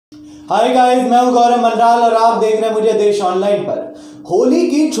Hi guys, मैं हूं गौरव मंडराल और आप देख रहे हैं मुझे देश ऑनलाइन पर। होली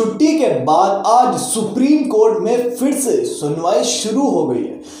की छुट्टी के बाद आज सुप्रीम कोर्ट में फिर से सुनवाई शुरू हो गई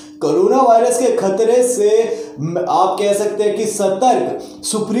है। कोरोना वायरस के खतरे से आप कह सकते हैं कि सतर्क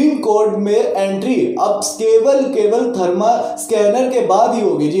सुप्रीम कोर्ट में एंट्री अब केवल थर्मल स्कैनर के बाद ही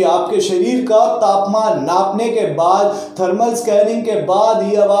होगी। जी, आपके शरीर का तापमान नापने के बाद, थर्मल स्कैनिंग के बाद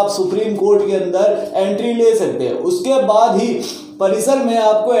ही अब आप सुप्रीम कोर्ट के अंदर एंट्री ले सकते हैं। उसके बाद ही परिसर में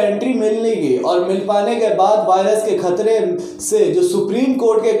आपको एंट्री मिलेगी और मिल पाने के बाद वायरस के खतरे से जो सुप्रीम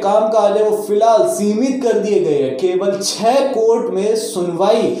कोर्ट के कामकाज है वो फिलहाल सीमित कर दिए गए हैं। केवल 6 कोर्ट में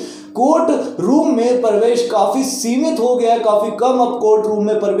सुनवाई, कोर्ट रूम में प्रवेश काफी सीमित हो गया है, काफी कम अब कोर्ट रूम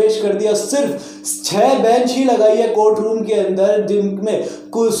में प्रवेश कर दिया। सिर्फ 6 बेंच ही लगाई है कोर्ट रूम के अंदर, जिनमें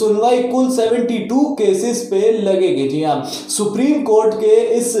कुल सुनवाई कुल 72 केसेस पे लगेगी। जी हाँ, सुप्रीम कोर्ट के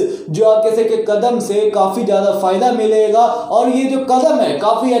इस जो आप कह सकते कदम से काफी ज्यादा फायदा मिलेगा और ये जो कदम है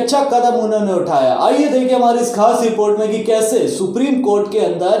काफी अच्छा कदम उन्होंने उठाया। आइए देखिए हमारी इस खास रिपोर्ट में कि कैसे सुप्रीम कोर्ट के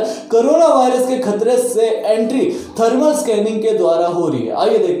अंदर कोरोना वायरस के खतरे से एंट्री थर्मल स्कैनिंग के द्वारा हो रही है।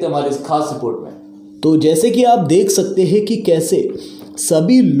 आइए देखते हैं हमारी इस खास रिपोर्ट में। तो जैसे कि आप देख सकते हैं कि कैसे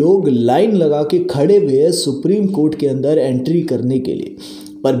सभी लोग लाइन लगा के खड़े हुए हैं सुप्रीम कोर्ट के अंदर एंट्री करने के लिए,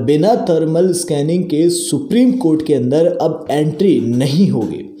 पर बिना थर्मल स्कैनिंग के सुप्रीम कोर्ट के अंदर अब एंट्री नहीं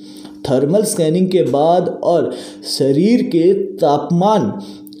होगी। थर्मल स्कैनिंग के बाद और शरीर के तापमान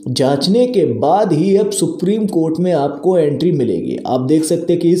जांचने के बाद ही अब सुप्रीम कोर्ट में आपको एंट्री मिलेगी। आप देख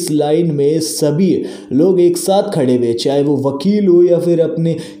सकते हैं कि इस लाइन में सभी लोग एक साथ खड़े हुए, चाहे वो वकील हो या फिर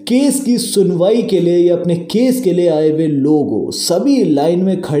अपने केस की सुनवाई के लिए या अपने केस के लिए आए हुए लोग हो, सभी लाइन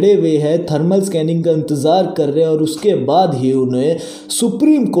में खड़े हुए हैं, थर्मल स्कैनिंग का इंतज़ार कर रहे हैं और उसके बाद ही उन्हें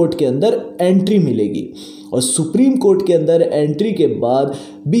सुप्रीम कोर्ट के अंदर एंट्री मिलेगी। और सुप्रीम कोर्ट के अंदर एंट्री के बाद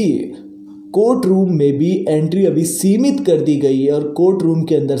भी कोर्ट रूम में भी एंट्री अभी सीमित कर दी गई है और कोर्ट रूम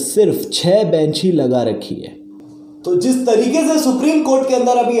के अंदर सिर्फ 6 बेंच ही लगा रखी है। तो जिस तरीके से सुप्रीम कोर्ट के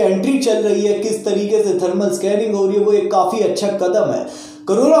अंदर अभी एंट्री चल रही है, किस तरीके से थर्मल स्कैनिंग हो रही है, वो एक काफ़ी अच्छा कदम है।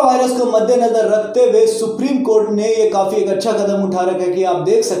 कोरोना वायरस को मद्देनजर रखते हुए सुप्रीम कोर्ट ने ये काफ़ी एक अच्छा कदम उठा रखा है कि आप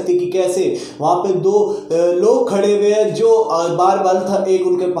देख सकते कि कैसे वहाँ पे 2 लोग खड़े हुए हैं जो बार था। एक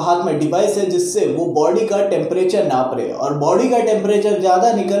उनके हाथ में डिवाइस है जिससे वो बॉडी का टेम्परेचर नाप रहे हैं और बॉडी का टेम्परेचर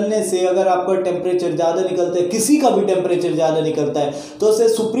ज़्यादा निकलने से, अगर आपका टेम्परेचर ज़्यादा निकलता है, किसी का भी टेम्परेचर ज़्यादा निकलता है, तो उसे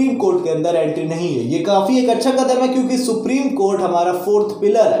सुप्रीम कोर्ट के अंदर एंट्री नहीं है। ये काफ़ी एक अच्छा कदम है क्योंकि सुप्रीम कोर्ट हमारा 4th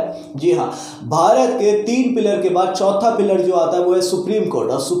पिलर है। जी हाँ, भारत के 3 पिलर के बाद चौथा पिलर जो आता है वो है सुप्रीम कोर्ट।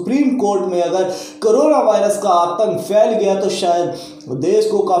 और सुप्रीम कोर्ट में अगर कोरोना वायरस का आतंक फैल गया तो शायद देश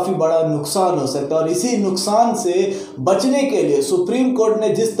को काफी बड़ा नुकसान हो सकता है और इसी नुकसान से बचने के लिए सुप्रीम कोर्ट ने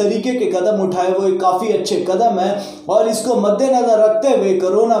जिस तरीके के कदम उठाए वो एक काफी अच्छे कदम है। और इसको मद्देनजर रखते हुए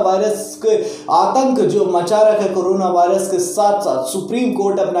कोरोना वायरस के आतंक जो मचा रखा है, कोरोना वायरस के साथ साथ सुप्रीम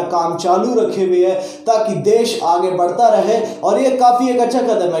कोर्ट अपना काम चालू रखे हुए है ताकि देश आगे बढ़ता रहे। और ये काफी एक अच्छा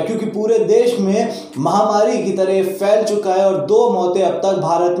कदम है क्योंकि पूरे देश में महामारी की तरह फैल चुका है और 2 मौतें अब तक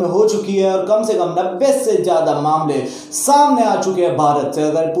भारत में हो चुकी है और कम से कम 90 से ज्यादा मामले सामने आ चुके हैं। भारत से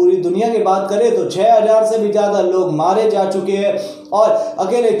अगर पूरी दुनिया की बात करें तो 6000 से भी ज्यादा लोग मारे जा चुके हैं और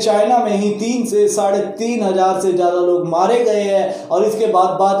अकेले चाइना में ही 3 से 3500 से ज्यादा लोग मारे गए हैं। और इसके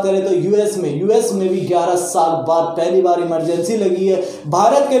बाद बात करें तो यूएस में भी 11 साल बाद पहली बार इमरजेंसी लगी है।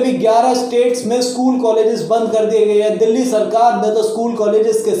 भारत के भी 11 स्टेट्स में स्कूल कॉलेजेस बंद कर दिए गए हैं। दिल्ली सरकार ने तो स्कूल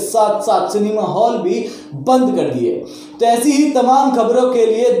कॉलेजेस के साथ साथ सिनेमा हॉल भी बंद कर दिए। तो ऐसी ही तमाम खबरों के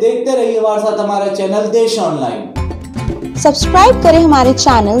लिए देखते रहिए हमारे साथ हमारा चैनल देश ऑनलाइन। सब्सक्राइब करें हमारे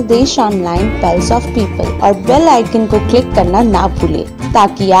चैनल देश ऑनलाइन पल्स ऑफ पीपल और बेल आइकन को क्लिक करना ना भूलें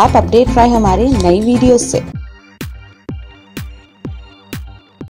ताकि आप अपडेट रहे हमारे नई वीडियो से।